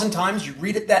 1,000 times, you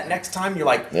read it that next time, you're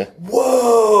like,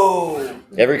 whoa.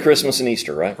 Every Christmas and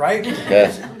Easter, right? Right?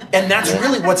 Yeah. And that's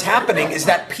really what's happening is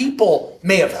that people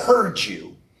may have heard you,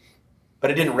 but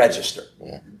it didn't register.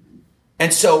 Yeah.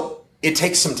 And so it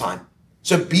takes some time.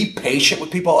 So be patient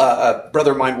with people. A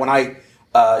brother of mine, when I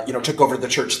took over the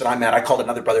church that I'm at, I called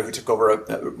another brother who took over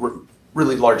a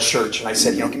really large church, and I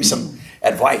said, give me some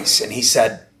advice. And he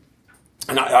said,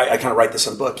 and I kind of write this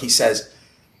in the book, he says,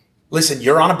 listen,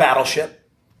 you're on a battleship,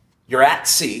 you're at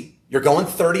sea, you're going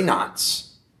 30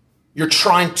 knots, you're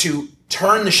trying to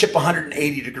turn the ship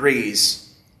 180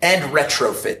 degrees and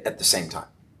retrofit at the same time.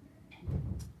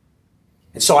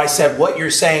 And so I said, what you're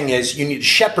saying is you need to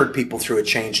shepherd people through a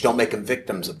change, don't make them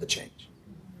victims of the change.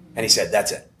 And he said,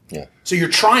 that's it. Yeah. So you're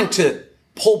trying to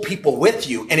pull people with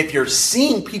you, and if you're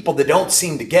seeing people that don't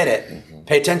seem to get it, mm-hmm.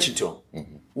 pay attention to them.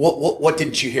 Mm-hmm. What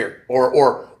didn't you hear?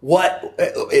 Or what,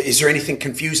 is there anything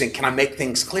confusing? Can I make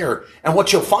things clearer? And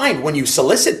what you'll find when you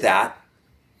solicit that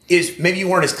is maybe you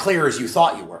weren't as clear as you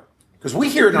thought you were. Because we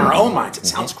hear it in our own minds. It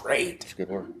sounds great. It's good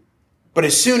word. But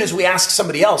as soon as we ask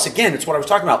somebody else, again, it's what I was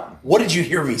talking about. What did you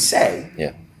hear me say?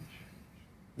 Yeah.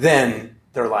 Then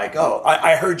they're like, oh,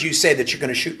 I heard you say that you're going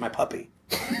to shoot my puppy.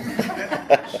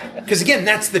 Because again,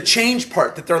 that's the change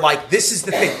part, that they're like, this is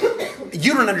the thing.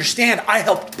 You don't understand. I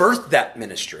helped birth that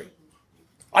ministry.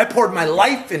 I poured my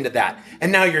life into that.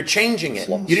 And now you're changing it.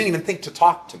 You didn't even think to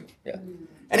talk to me. Yeah.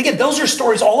 And again, those are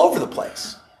stories all over the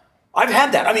place. I've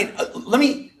had that. I mean, let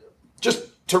me just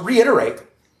to reiterate.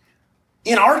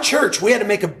 In our church, we had to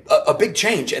make a big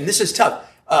change. And this is tough.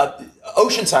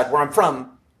 Oceanside, where I'm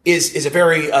from, is a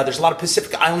very, there's a lot of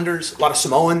Pacific Islanders, a lot of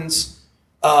Samoans.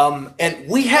 And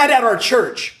we had at our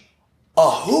church a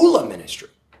hula ministry.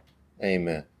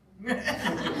 Amen.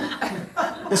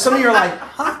 And some of you are like,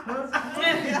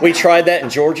 huh? We tried that in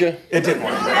Georgia. It didn't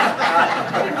work.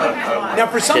 Now,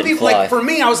 for some Didn't people, fly. like for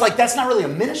me, I was like, that's not really a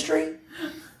ministry.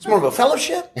 It's more of a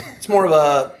fellowship. It's more of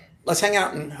a, let's hang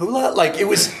out and hula. Like it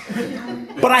was,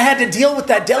 but I had to deal with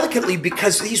that delicately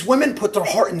because these women put their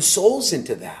heart and souls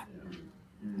into that.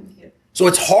 So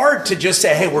it's hard to just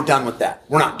say, hey, we're done with that.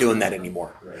 We're not doing that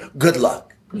anymore. Good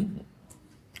luck.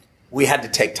 We had to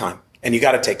take time. And you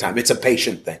got to take time. It's a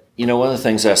patient thing. You know, one of the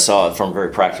things I saw from a very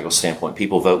practical standpoint,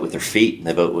 people vote with their feet and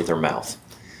they vote with their mouth.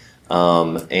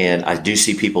 And I do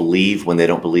see people leave when they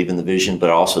don't believe in the vision,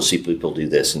 but I also see people do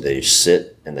this and they just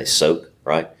sit and they soak,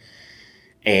 right?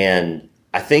 And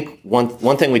I think one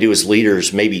thing we do as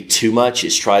leaders, maybe too much,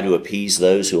 is try to appease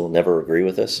those who will never agree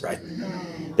with us. Right.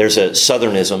 There's a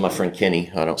Southernism, my friend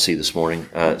Kenny, I don't see this morning,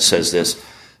 says this.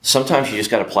 Sometimes you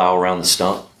just got to plow around the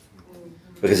stump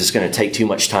because it's going to take too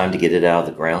much time to get it out of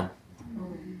the ground.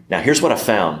 Now, here's what I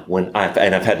found and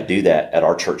I've had to do that at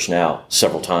our church now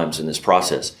several times in this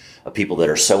process of people that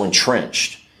are so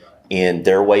entrenched in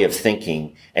their way of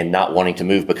thinking and not wanting to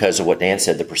move because of what Dan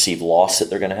said, the perceived loss that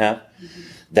they're going to have,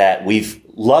 that we've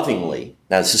lovingly,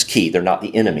 now this is key, they're not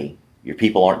the enemy. Your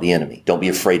people aren't the enemy. Don't be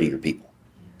afraid of your people,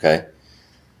 okay?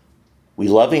 We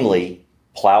lovingly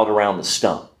plowed around the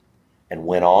stump and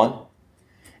went on.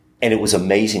 And it was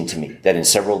amazing to me that in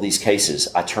several of these cases,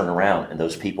 I turned around and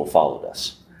those people followed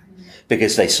us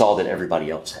because they saw that everybody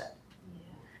else had.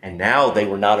 And now they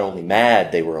were not only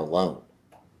mad, they were alone,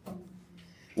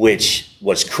 which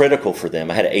was critical for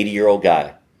them. I had an 80-year-old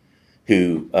guy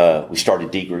who we started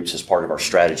D groups as part of our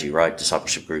strategy, right?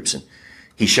 Discipleship groups. And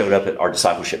he showed up at our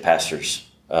discipleship pastor's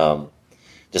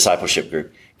discipleship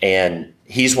group. And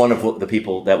he's one of the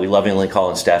people that we lovingly call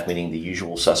in staff meeting the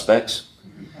usual suspects.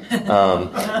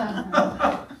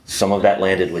 Some of that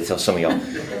landed with some of y'all.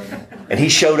 And he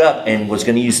showed up and was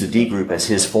going to use the D group as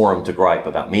his forum to gripe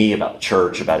about me, about the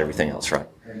church, about everything else, right?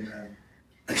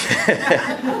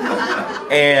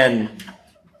 And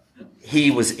he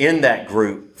was in that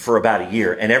group for about a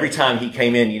year. And every time he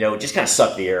came in, it just kind of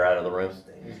sucked the air out of the room.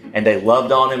 And they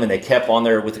loved on him and they kept on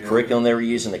there with the curriculum they were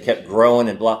using. They kept growing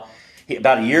and blah.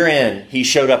 About a year in, he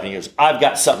showed up and he goes, I've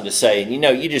got something to say. And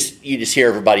you just hear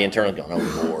everybody internally going,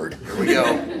 oh, Lord. Here we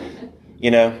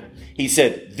go. He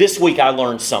said, this week I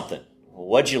learned something. Well,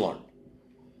 what'd you learn?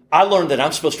 I learned that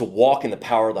I'm supposed to walk in the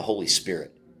power of the Holy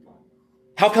Spirit.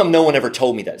 How come no one ever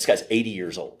told me that? This guy's 80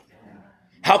 years old.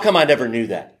 How come I never knew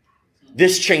that?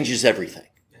 This changes everything.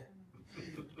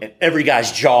 And every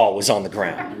guy's jaw was on the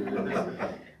ground.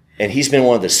 And he's been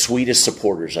one of the sweetest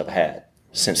supporters I've had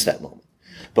since that moment.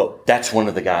 But that's one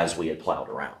of the guys we had plowed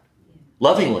around.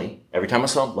 Lovingly, every time I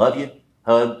saw him, love you,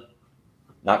 hug,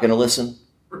 not going to listen.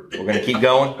 We're going to keep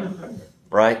going,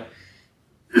 right?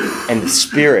 And the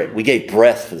Spirit, we gave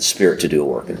breath for the Spirit to do a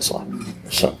work in his life.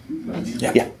 So,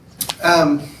 yeah.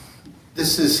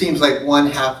 This seems like one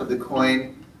half of the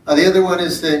coin. The other one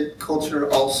is that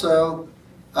culture also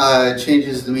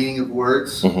changes the meaning of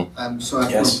words. Mm-hmm. So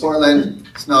I'm from Portland.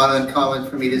 It's not uncommon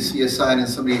for me to see a sign in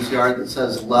somebody's yard that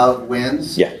says "Love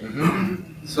wins." Yeah.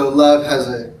 Mm-hmm. So love has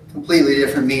a completely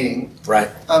different meaning. Right.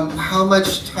 How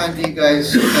much time do you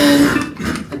guys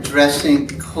spend addressing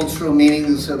cultural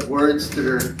meanings of words that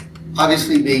are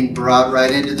obviously being brought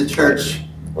right into the church,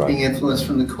 being influenced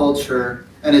from the culture,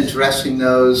 and addressing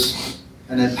those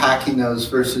and unpacking those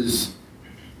versus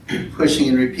pushing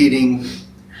and repeating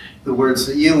the words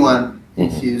that you want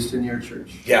infused in your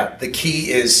church? Yeah, the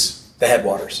key is the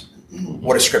headwaters.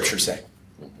 What does Scripture say?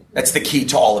 That's the key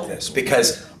to all of this,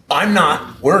 because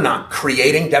we're not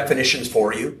creating definitions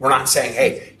for you. We're not saying,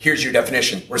 hey, here's your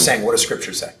definition. We're saying, what does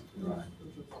Scripture say?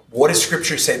 What does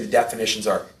Scripture say the definitions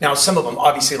are? Now, some of them,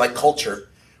 obviously, like culture,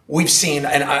 we've seen,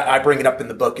 and I bring it up in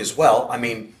the book as well. I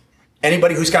mean,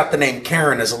 anybody who's got the name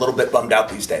Karen is a little bit bummed out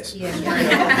these days.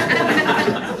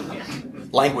 Yeah.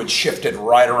 Language shifted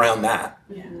right around that.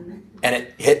 Yeah. And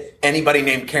it hit anybody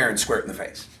named Karen square in the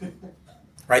face.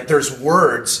 Right? There's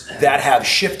words that have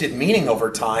shifted meaning over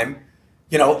time,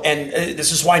 and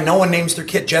this is why no one names their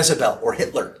kid Jezebel or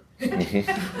Hitler.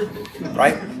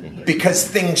 Right? Because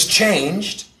things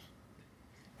changed.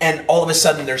 And all of a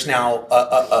sudden, there's now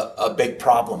a big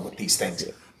problem with these things.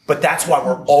 But that's why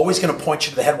we're always going to point you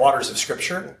to the headwaters of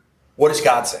Scripture. What does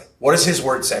God say? What does His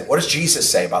Word say? What does Jesus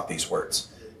say about these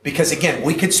words? Because again,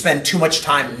 we could spend too much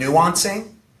time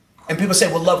nuancing, and people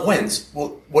say, well, love wins.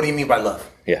 Well, what do you mean by love?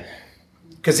 Yeah.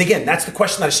 Because again, that's the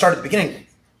question that I started at the beginning.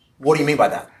 What do you mean by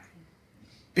that?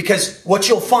 Because what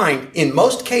you'll find in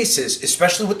most cases,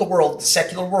 especially with the world, the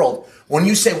secular world, when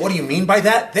you say, what do you mean by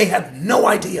that? They have no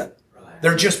idea.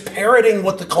 They're just parroting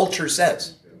what the culture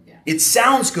says. It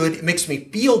sounds good. It makes me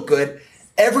feel good.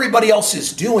 Everybody else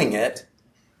is doing it.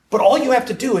 But all you have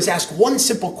to do is ask one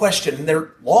simple question and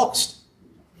they're lost.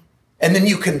 And then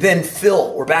you can then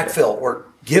fill or backfill or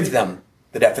give them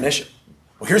the definition.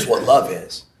 Well, here's what love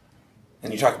is.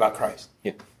 And you talk about Christ.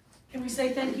 Yeah. Can we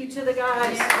say thank you to the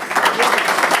guys?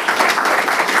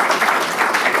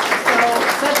 So,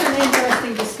 such an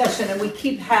interesting discussion, and we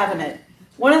keep having it.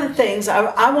 One of the things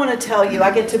I want to tell you,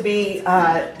 I get to be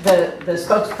the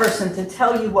spokesperson to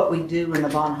tell you what we do in the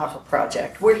Bonhoeffer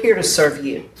Project. We're here to serve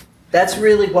you. That's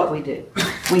really what we do.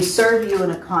 We serve you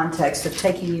in a context of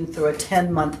taking you through a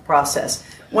 10-month process.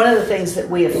 One of the things that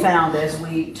we have found as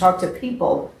we talk to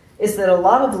people is that a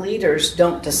lot of leaders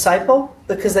don't disciple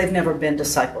because they've never been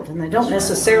discipled, and they don't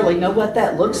necessarily know what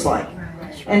that looks like.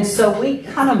 And so we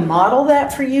kind of model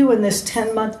that for you in this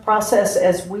 10-month process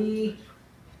as we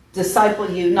disciple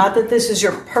you. Not that this is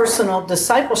your personal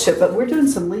discipleship, but we're doing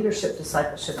some leadership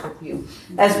discipleship with you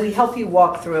as we help you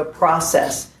walk through a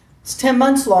process. It's 10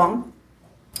 months long.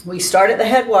 We start at the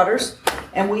headwaters,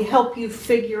 and we help you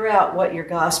figure out what your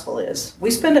gospel is. We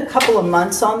spend a couple of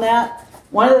months on that.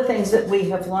 One of the things that we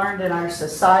have learned in our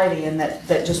society, and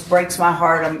that just breaks my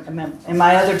heart, in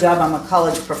my other job, I'm a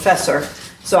college professor,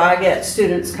 so I get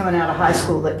students coming out of high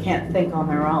school that can't think on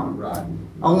their own. Right.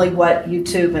 Only what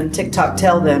YouTube and TikTok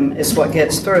tell them is what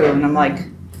gets through. And I'm like,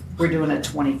 we're doing a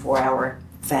 24-hour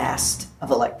fast of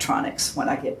electronics when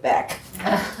I get back.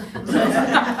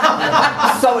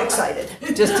 So excited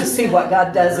just to see what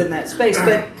God does in that space.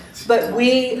 But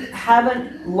we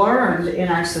haven't learned in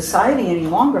our society any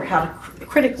longer how to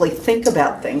critically think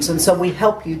about things, and so we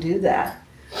help you do that.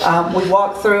 We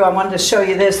walk through, I wanted to show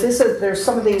you this. There's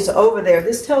some of these over there.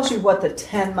 This tells you what the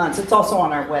 10 months, it's also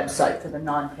on our website for the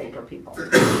non-paper people.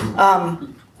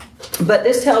 But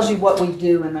this tells you what we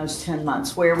do in those 10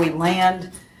 months, where we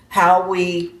land, how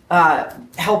we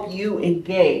help you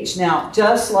engage. Now,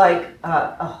 just like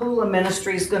a hula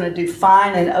ministry is going to do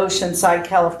fine in Oceanside,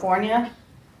 California,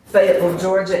 Fayetteville,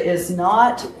 Georgia is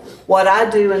not. What I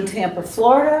do in Tampa,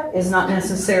 Florida is not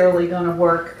necessarily going to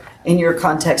work in your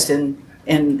context in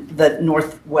the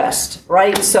Northwest,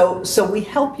 right? So we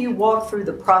help you walk through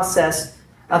the process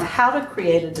of how to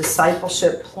create a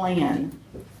discipleship plan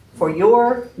for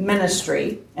your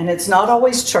ministry. And it's not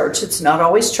always church. It's not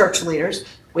always church leaders.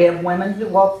 We have women who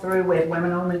walk through. We have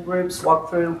women-only groups walk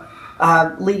through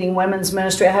leading women's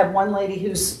ministry. I have one lady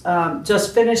who's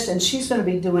just finished, and she's going to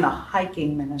be doing a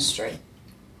hiking ministry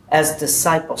as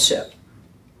discipleship.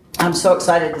 I'm so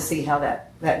excited to see how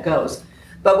that goes.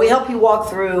 But we help you walk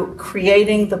through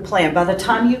creating the plan. By the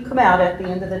time you come out at the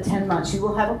end of the 10 months, you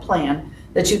will have a plan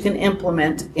that you can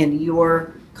implement in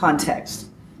your context.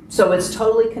 So it's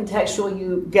totally contextual.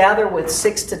 You gather with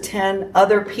 6 to 10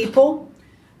 other people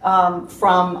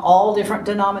from all different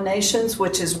denominations,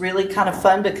 which is really kind of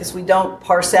fun because we don't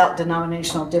parse out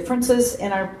denominational differences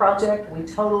in our project. We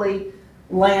totally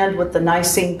land with the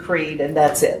Nicene Creed, and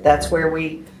that's it. That's where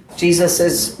Jesus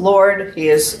is Lord. He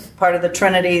is part of the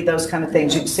Trinity, those kind of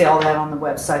things. You can see all that on the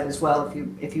website as well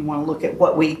if you want to look at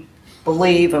what we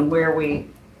believe and where we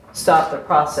stop the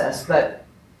process. But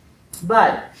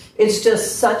it's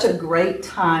just such a great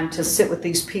time to sit with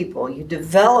these people. You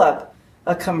develop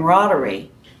a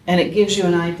camaraderie, and it gives you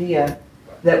an idea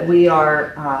that we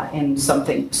are in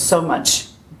something so much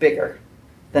bigger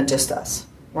than just us,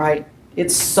 right?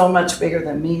 It's so much bigger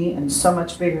than me and so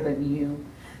much bigger than you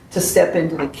to step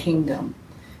into the kingdom.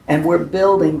 And we're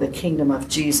building the kingdom of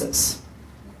Jesus,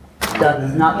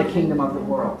 not the kingdom of the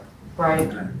world,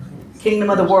 right? Kingdom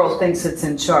of the world thinks it's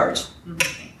in charge.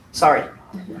 Sorry.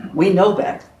 We know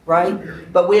better, right?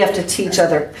 But we have to teach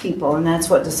other people, and that's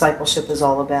what discipleship is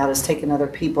all about, is taking other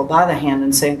people by the hand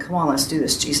and saying, come on, let's do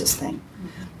this Jesus thing.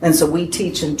 And so we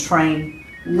teach and train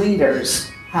leaders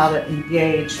how to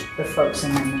engage the folks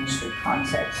in their ministry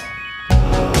context.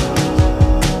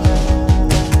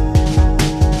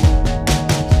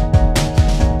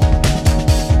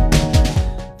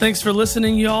 Thanks for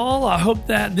listening, y'all. I hope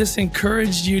that this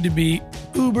encouraged you to be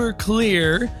uber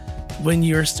clear when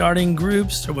you're starting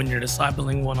groups or when you're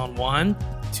discipling one-on-one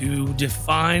to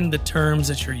define the terms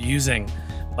that you're using.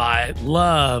 by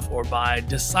love or by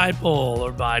disciple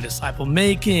or by disciple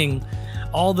making,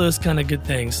 all those kind of good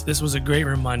things. This was a great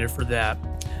reminder for that.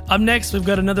 Up next, we've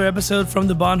got another episode from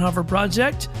the Bonhoeffer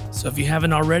Project. So if you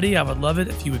haven't already, I would love it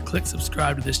if you would click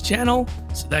subscribe to this channel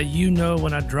so that you know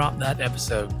when I drop that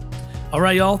episode. All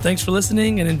right, y'all. Thanks for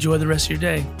listening and enjoy the rest of your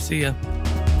day. See ya.